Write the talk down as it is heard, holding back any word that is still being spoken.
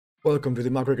Welcome to the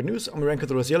MagiReco News. I'm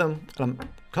MagiReco and I'm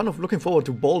kind of looking forward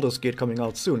to Baldur's Gate coming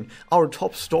out soon. Our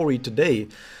top story today.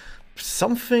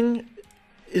 Something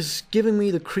is giving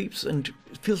me the creeps and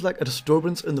it feels like a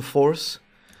disturbance in the force.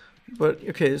 But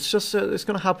okay, it's just it's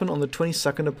gonna happen on the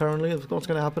 22nd apparently. What's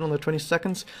gonna happen on the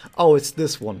 22nd? Oh, it's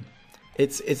this one.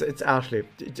 It's Ashley.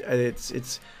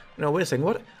 It's no, wait a second.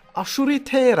 What?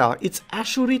 Ashuritera. It's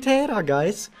Ashuritera,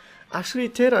 guys.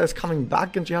 Ashuritera is coming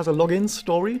back and she has a login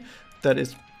story that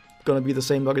is gonna be the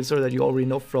same login story that you already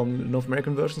know from the North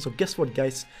American version. So guess what,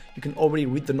 guys? You can already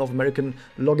read the North American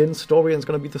login story and it's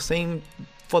gonna be the same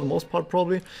for the most part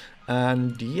probably.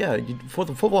 And yeah, for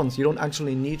once you don't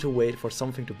actually need to wait for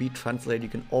something to be translated. You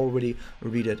can already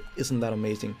read it. Isn't that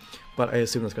amazing? But I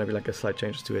assume there's gonna be like a slight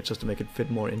change to it just to make it fit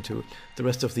more into the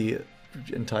rest of the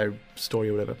entire story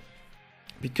or whatever.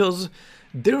 Because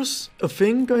there's a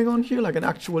thing going on here, like an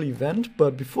actual event,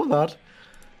 but before that,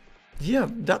 yeah,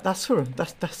 that's her.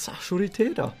 That's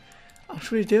Ashuritera.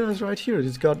 Ashuritera is right here.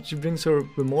 She brings her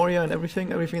memoria and everything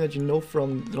that you know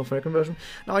from the North American version.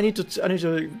 Now I need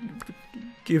to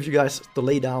give you guys the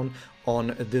laydown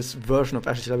on this version of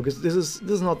Ashley Taylor, because this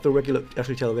is not the regular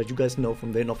Ashley Taylor that you guys know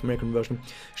from the North American version.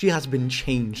 She has been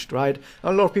changed, right?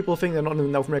 A lot of people think that in the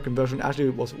North American version Ashley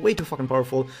was way too fucking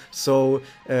powerful. So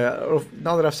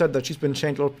now that I've said that she's been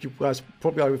changed, a lot of you guys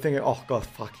probably are thinking, oh god,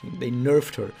 fucking, they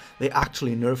nerfed her. They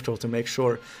actually nerfed her to make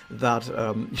sure that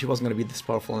she wasn't going to be this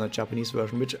powerful in the Japanese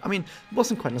version, which, I mean,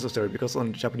 wasn't quite necessary, because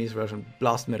on the Japanese version,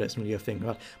 blast meta isn't really a thing,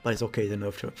 right? But it's okay, they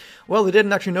nerfed her. Well, they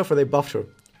didn't actually nerf her, they buffed her.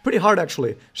 Pretty hard,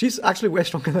 actually. She's actually way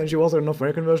stronger than she was in the North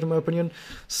American version, in my opinion.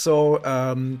 So,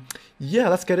 yeah,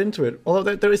 let's get into it.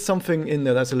 Although there is something in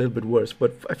there that's a little bit worse.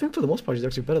 But I think for the most part, she's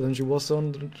actually better than she was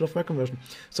on the North American version.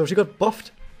 So she got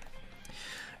buffed.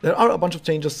 There are a bunch of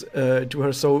changes to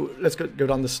her, so let's go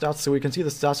down the stats. So we can see the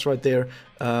stats right there.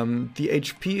 The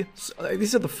HP,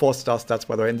 these are the 4-star stats,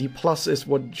 by the way, and the plus is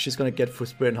what she's going to get for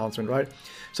Spirit Enhancement, right?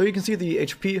 So you can see the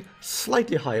HP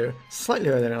slightly higher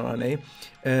than RNA.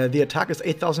 The attack is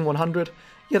 8,100.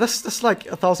 Yeah, that's like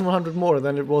 1,100 more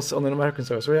than it was on the American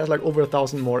server. So he has like over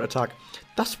 1,000 more attack.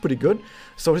 That's pretty good.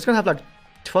 So he's going to have like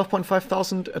 12.5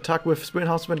 thousand attack with Spirit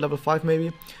Enhancement, level 5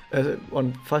 maybe,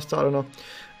 on 5-star, I don't know.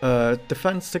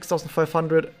 Defense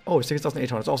 6,500. Oh,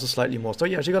 6,800. It's also slightly more. So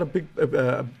yeah, she got a bit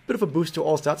of a boost to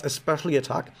all stats, especially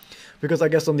attack, because I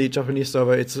guess on the Japanese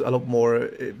server it's a lot more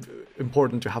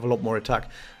important to have a lot more attack.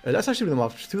 That's actually the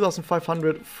math.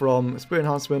 2,500 from Spirit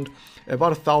Enhancement,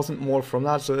 about 1,000 more from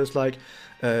that. So it's like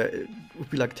it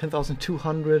would be like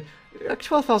 10,200. Like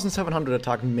 12,700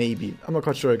 attack maybe. I'm not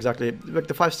quite sure exactly. Like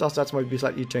the 5-star stats might be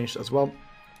slightly changed as well.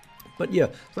 But yeah,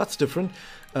 that's different.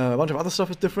 A bunch of other stuff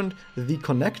is different. The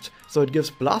connect, so it gives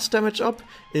blast damage up,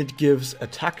 it gives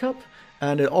attack up,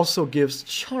 and it also gives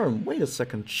charm. Wait a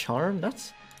second, charm?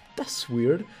 That's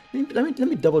weird. Let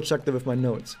me double check that with my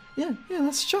notes. Yeah,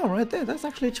 that's charm right there. That's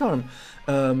actually charm.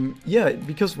 Yeah,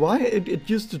 because why? It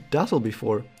used to dazzle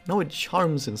before. No, it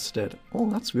charms instead. Oh,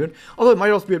 that's weird. Although it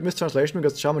might also be a mistranslation,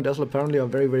 because charm and dazzle apparently are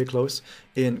very, very close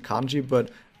in kanji,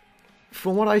 but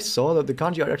from what I saw, that the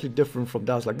kanji are actually different from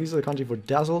dazzle. Like, these are the kanji for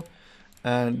dazzle,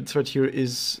 and this right here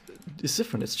is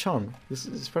different. It's charm. This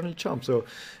is apparently charm. So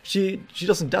she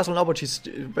doesn't dazzle now, but she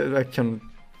can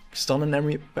stun an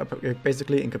enemy,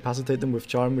 basically incapacitate them with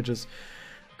charm, which is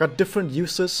got different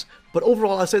uses. But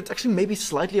overall, I said it's actually maybe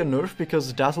slightly a nerf,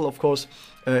 because dazzle, of course,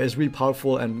 is really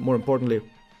powerful, and more importantly,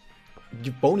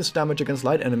 you bonus damage against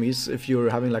light enemies if you're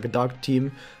having like a dark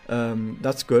team.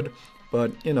 That's good,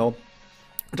 but you know,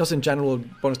 just in general,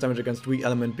 bonus damage against weak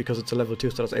element, because it's a level 2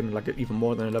 status aimant, like even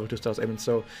more than a level 2 status aimant,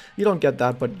 so you don't get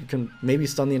that, but you can maybe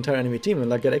stun the entire enemy team and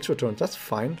like get extra turns. That's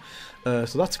fine.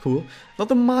 So that's cool. Now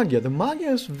the Magia. The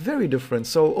Magia is very different.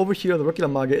 So over here, the regular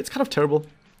Magia, it's kind of terrible.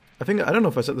 I don't know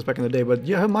if I said this back in the day, but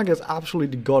yeah, her Magia is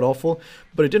absolutely god-awful,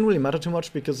 but it didn't really matter too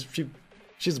much, because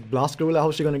she's Blast Gorilla.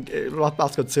 How's she gonna...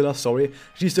 Blast Godzilla, sorry.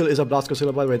 She still is a Blast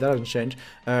Godzilla, by the way, that doesn't change.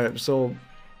 So,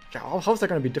 how's that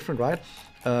gonna be different, right?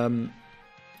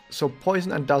 So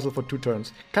poison and dazzle for 2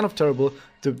 turns. Kind of terrible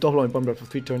to double on bomb for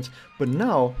 3 turns. But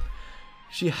now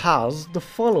she has the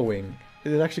following.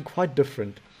 It is actually quite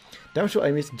different. Damage to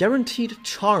enemies, guaranteed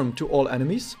charm to all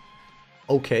enemies.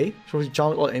 Okay, so she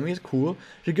charms all enemies, cool.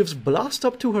 She gives blast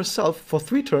up to herself for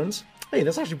 3 turns. Hey,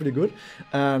 that's actually pretty good.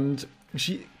 And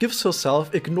she gives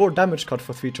herself ignore damage cut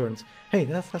for 3 turns. Hey,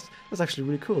 that's actually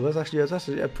really cool. That's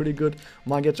actually a pretty good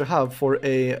Magia to have for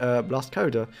a blast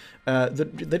character.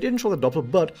 They didn't show the doppel,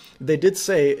 but they did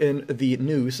say in the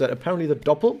news that apparently the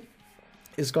doppel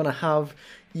is gonna have,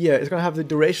 yeah, it's gonna have the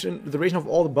duration of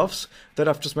all the buffs that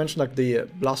I've just mentioned, like the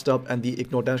blast up and the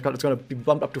ignore damage card. It's gonna be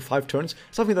bumped up to 5 turns.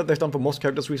 Something that they've done for most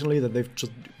characters recently, that they've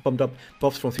just bumped up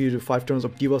buffs from 3 to 5 turns, or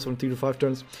debuffs from 3 to 5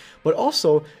 turns. But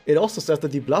also, it also says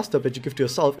that the blast up that you give to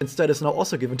yourself instead is now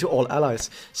also given to all allies.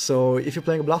 So if you're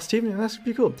playing a blast team, yeah, that's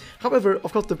pretty cool. However,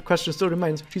 of course, the question still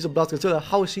remains: she's a blast Godzilla.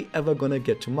 How is she ever gonna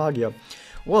get to Magia?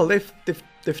 Well, they've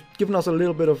given us a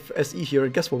little bit of SE here,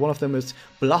 and guess what? One of them is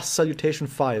Blast Salutation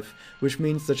 5, which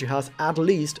means that she has at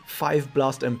least 5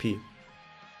 Blast MP.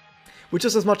 Which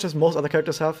is as much as most other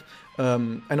characters have.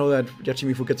 I know that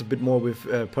Yachimifu gets a bit more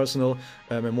with personal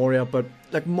Memoria, but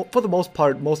like for the most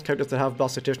part, most characters that have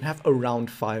Blast Salutation have around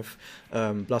 5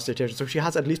 Blast Salutation. So she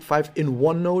has at least 5 in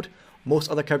one node.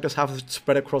 Most other characters have it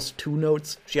spread across 2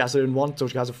 nodes. She has it in 1, so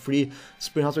she has a free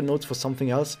Spirit Enhancement nodes for something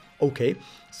else. Okay,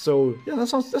 so yeah, that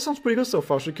sounds pretty good so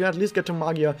far. She can at least get to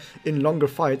Magia in longer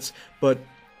fights, but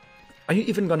are you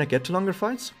even gonna get to longer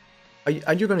fights?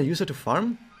 Are you gonna use it to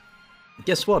farm?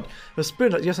 Guess what? There's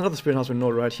another Spirit Enhancement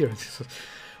node right here.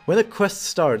 When the quest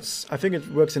starts, I think it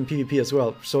works in PvP as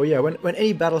well. So yeah, when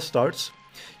any battle starts,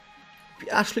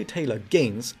 Ashley Taylor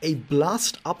gains a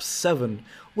Blast Up 7,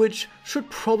 which should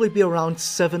probably be around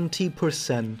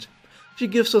 70%. She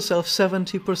gives herself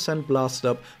 70% Blast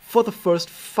Up for the first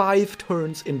 5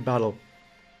 turns in battle.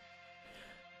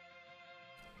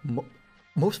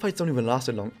 Most fights don't even last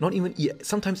that long. Not even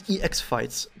sometimes EX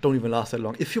fights don't even last that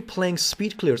long. If you're playing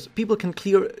speed clears, people can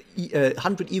clear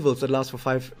 100 evils that last for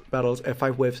 5 battles,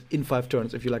 5 waves in 5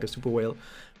 turns if you're like a super whale.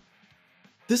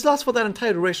 This lasts for that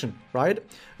entire duration, right?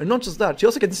 And not just that, she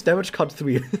also gets damage cut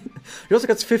 3. She also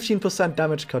gets 15%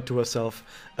 damage cut to herself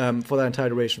for that entire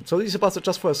duration. So these buffs are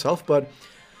just for herself, but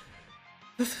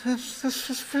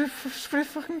that's pretty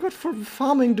fucking good for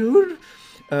farming, dude.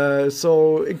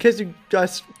 So in case you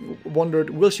guys wondered,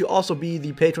 will she also be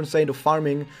the patron saint of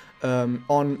farming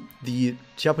on the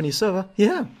Japanese server?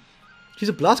 Yeah. She's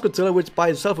a Blast Godzilla, which by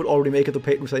itself would already make it the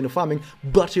patron saint of farming,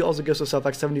 but she also gives herself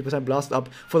like 70% blast up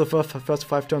for the first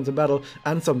 5 turns in battle,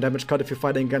 and some damage cut if you're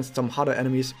fighting against some harder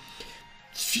enemies.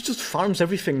 She just farms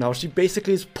everything now. She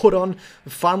basically is put on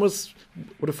farmers.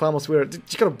 What do farmers wear?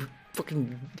 She got a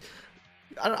fucking,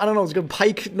 I don't know, she's got a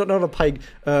pike, not a pike.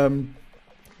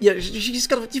 Yeah, she's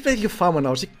basically a farmer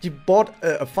now. She bought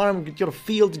a farm, got a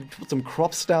field, put some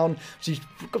crops down. She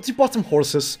bought some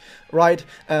horses, right?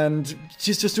 And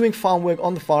she's just doing farm work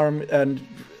on the farm. And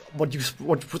what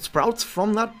sprouts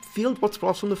from that field? What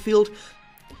sprouts from the field?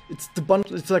 It's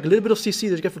like a little bit of CC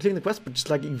that you get for clearing the quest, but just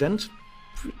like event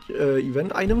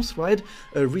items, right?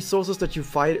 Resources that you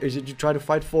try to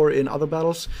fight for in other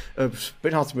battles.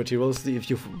 Spirit Enhancement materials if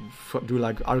you do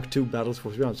like Arc 2 battles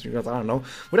for Spirit Enhancement, I don't know.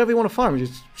 Whatever you want to farm,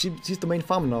 she's the main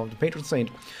farmer now, the patron saint.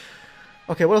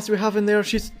 Okay, what else do we have in there?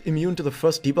 She's immune to the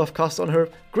first debuff cast on her.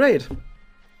 Great!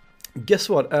 Guess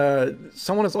what?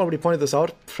 Someone has already pointed this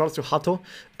out. Shout out to Hato.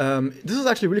 This is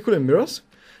actually really cool in mirrors.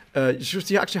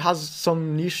 She actually has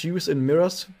some niche use in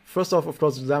mirrors. First off, of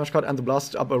course, the damage cut and the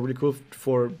blast up are really cool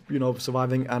for, you know,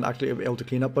 surviving and actually able to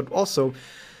clean up. But also,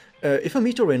 if a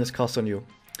meteor rain is cast on you,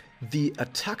 the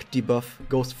attack debuff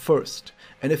goes first.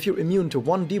 And if you're immune to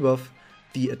one debuff,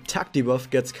 the attack debuff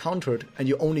gets countered and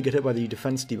you only get hit by the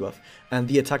defense debuff. And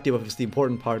the attack debuff is the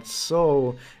important part.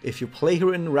 So if you play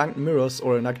her in ranked mirrors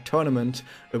or in a tournament,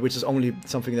 which is only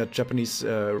something that Japanese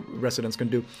residents can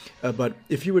do, but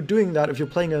if you were doing that, if you're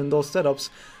playing in those setups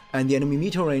and the enemy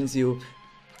meteor rains you,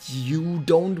 you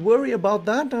don't worry about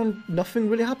that and nothing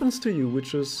really happens to you,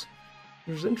 which is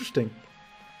interesting.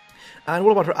 And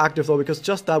what about her active though, because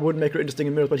just that would make her interesting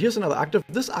in mirrors. But here's another active.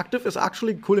 This active is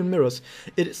actually cool in mirrors.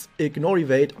 It is ignore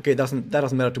evade. Okay, that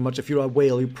doesn't matter too much. If you're a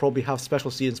whale, you probably have special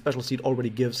seed, and special seed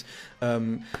already gives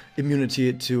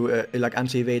immunity to like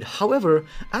anti-evade. However,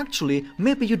 actually,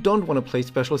 maybe you don't want to play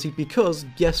special seed because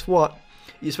guess what?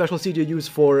 Your special seed you use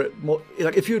for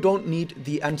like if you don't need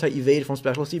the anti-evade from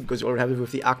special seed because you already have it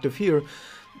with the active here,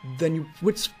 then you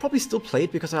would probably still play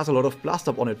it because it has a lot of blast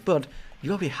up on it, but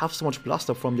you already have so much blast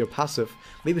up from your passive.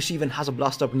 Maybe she even has a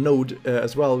blast up node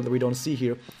as well that we don't see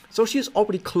here. So she is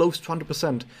already close to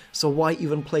 100%, so why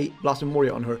even play Blast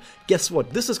Memoria on her? Guess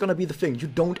what? This is gonna be the thing. You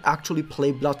don't actually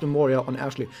play Blast Memoria on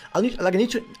Ashley. I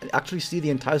need to actually see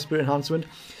the entire Spirit Enhancement,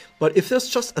 but if there's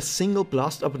just a single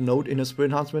blast up node in a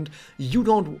Spirit Enhancement, you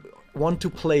don't want to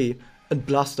play a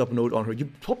blast up node on her. You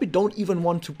probably don't even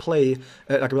want to play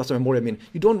like a blast up memory. I mean,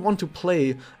 you don't want to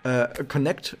play a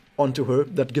connect onto her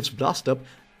that gives blast up.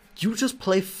 You just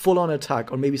play full on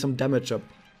attack or maybe some damage up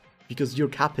because you're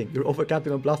over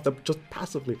capping on blast up just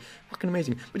passively. Fucking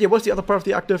amazing. But yeah, what's the other part of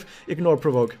the active? Ignore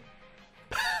provoke.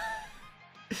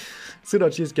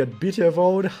 Synergies get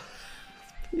BTFO'd.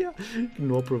 Yeah,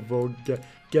 No provoke,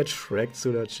 get Shrek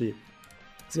Sudachi.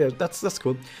 So yeah, that's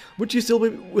cool. Would she still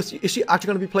be? Is she actually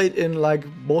gonna be played in like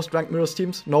most ranked mirrors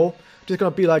teams? No, she's gonna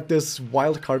be like this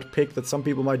wild card pick that some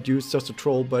people might use just to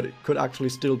troll, but it could actually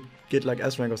still get like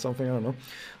S rank or something. I don't know.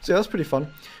 So yeah, that's pretty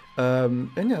fun. And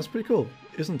yeah, it's pretty cool.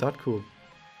 Isn't that cool?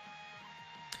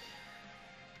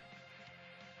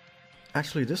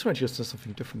 Actually, this right here says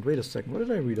something different. Wait a second. What did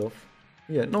I read off?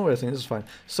 Yeah, no, I think this is fine.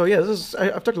 So yeah, this is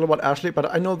I've talked a lot about Ashley,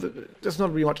 but I know that there's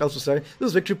not really much else to say. This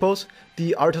is victory pose.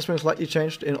 The art has been slightly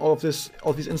changed in all these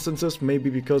instances, maybe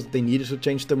because they needed to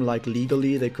change them like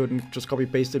legally. They couldn't just copy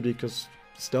paste it because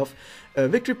stuff.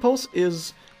 Victory pose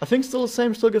is I think still the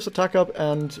same. Still gives attack up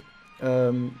and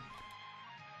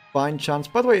bind chance.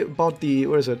 By the way, about the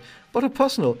about her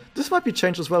personal, this might be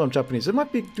changed as well on Japanese. It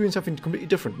might be doing something completely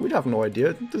different. We have no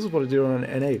idea. This is what it did on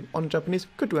NA. On Japanese,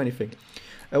 could do anything.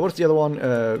 What's the other one?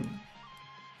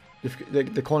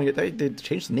 They're calling it. They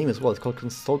changed the name as well. It's called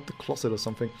Consult the Closet or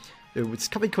something. It's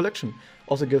Kawaii Collection.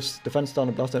 Also gives defense down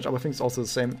and blast damage up. I think it's also the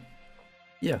same.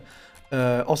 Yeah.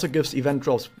 Also gives event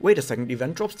drops. Wait a second.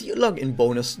 Event drops. The login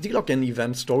bonus. The login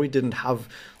event story didn't have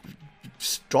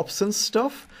drops and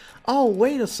stuff. Oh,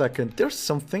 wait a second. There's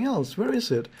something else. Where is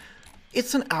it?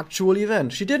 It's an actual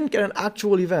event. She didn't get an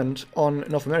actual event on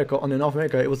North America. On North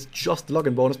America, it was just the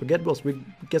login bonus. But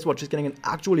guess what? She's getting an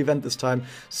actual event this time.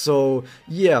 So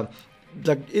yeah,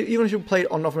 like even if you played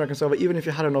on North American server, even if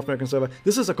you had a North American server,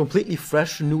 this is a completely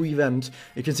fresh new event.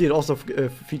 You can see it also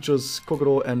features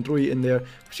Kokoro and Rui in there.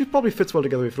 She probably fits well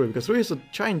together with Rui because Rui is a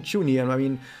giant Junie, and I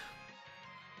mean,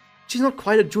 she's not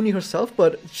quite a Junie herself,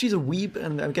 but she's a weeb,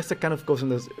 and I guess that kind of goes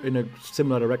in a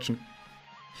similar direction.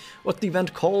 What's the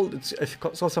event called? It's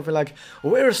something like,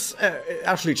 where's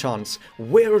Ashley Chance?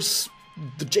 Where's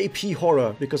the JP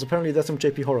horror? Because apparently there's some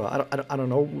JP horror. I don't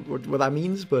know what that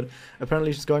means, but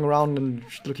apparently she's going around and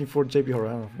looking for JP horror.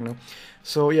 I don't know.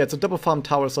 So yeah, it's a double farm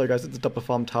tower. Sorry guys, it's a double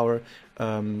farm tower.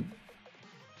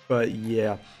 But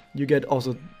yeah, you get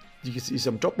also. You can see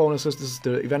some drop bonuses. This is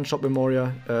the event shop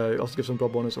Memoria. It also gives some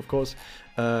drop bonus, of course.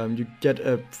 You get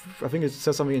I think it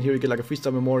says something in here. You get like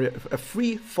a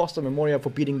free foster Memoria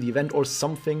for beating the event or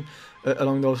something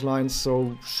along those lines.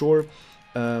 So sure.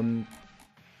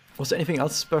 Was there anything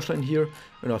else special in here?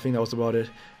 No, I think that was about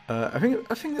it. I think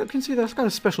you can see there's kind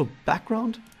of special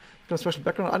background. I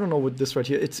don't know what this right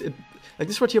here. Like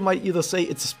this right here might either say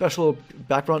it's a special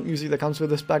background music that comes with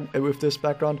this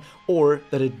background, or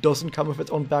that it doesn't come with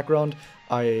its own background.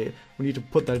 We need to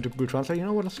put that into Google Translate. You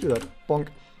know what? Let's do that. Bonk.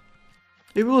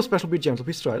 It will special BGM, so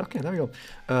please try it. Okay, there we go.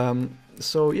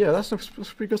 So yeah, that's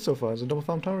pretty good so far. It's a double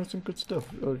farm tower. Some good stuff.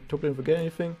 Totally didn't forget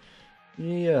anything.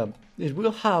 Yeah, it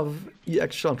will have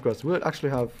EX Shunt Quest. Will it actually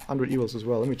have 100 evils as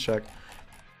well? Let me check.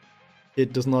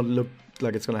 It does not look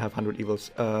like it's gonna have 100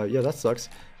 evils. Yeah, that sucks.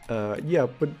 Yeah,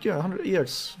 but yeah, 100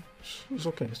 EX is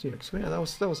okay. It's EX. So yeah,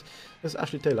 that's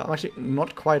Ashley Taylor. I'm actually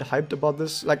not quite hyped about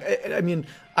this. Like, I mean,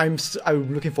 I'm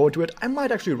looking forward to it. I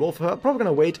might actually roll for her. I'm probably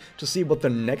gonna wait to see what the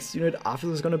next unit after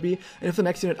this is gonna be. And if the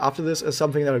next unit after this is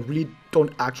something that I really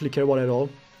don't actually care about at all,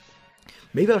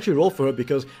 maybe I'll actually roll for her,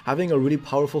 because having a really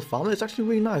powerful farmer is actually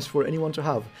really nice for anyone to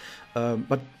have.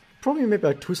 But probably maybe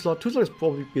like 2-slot. 2-slot is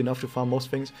probably be enough to farm most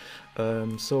things.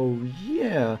 So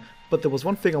yeah. But there was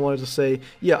one thing I wanted to say.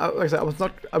 Yeah, like I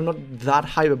said, I'm not that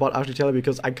hype about Ashley Taylor,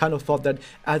 because I kind of thought that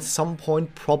at some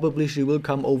point probably she will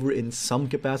come over in some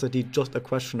capacity, just a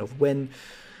question of when.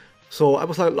 So I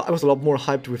was a lot more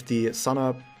hyped with the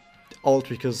Sana ult,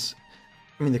 because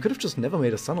I mean, they could have just never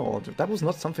made a Sana ult. That was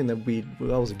not something that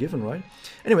was a given, right?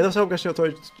 Anyway, that's how I hope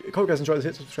you guys enjoyed this.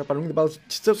 Hit subscribe button, ring the bell,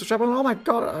 subscribe button. Oh my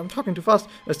god, I'm talking too fast.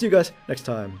 I'll see you guys next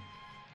time.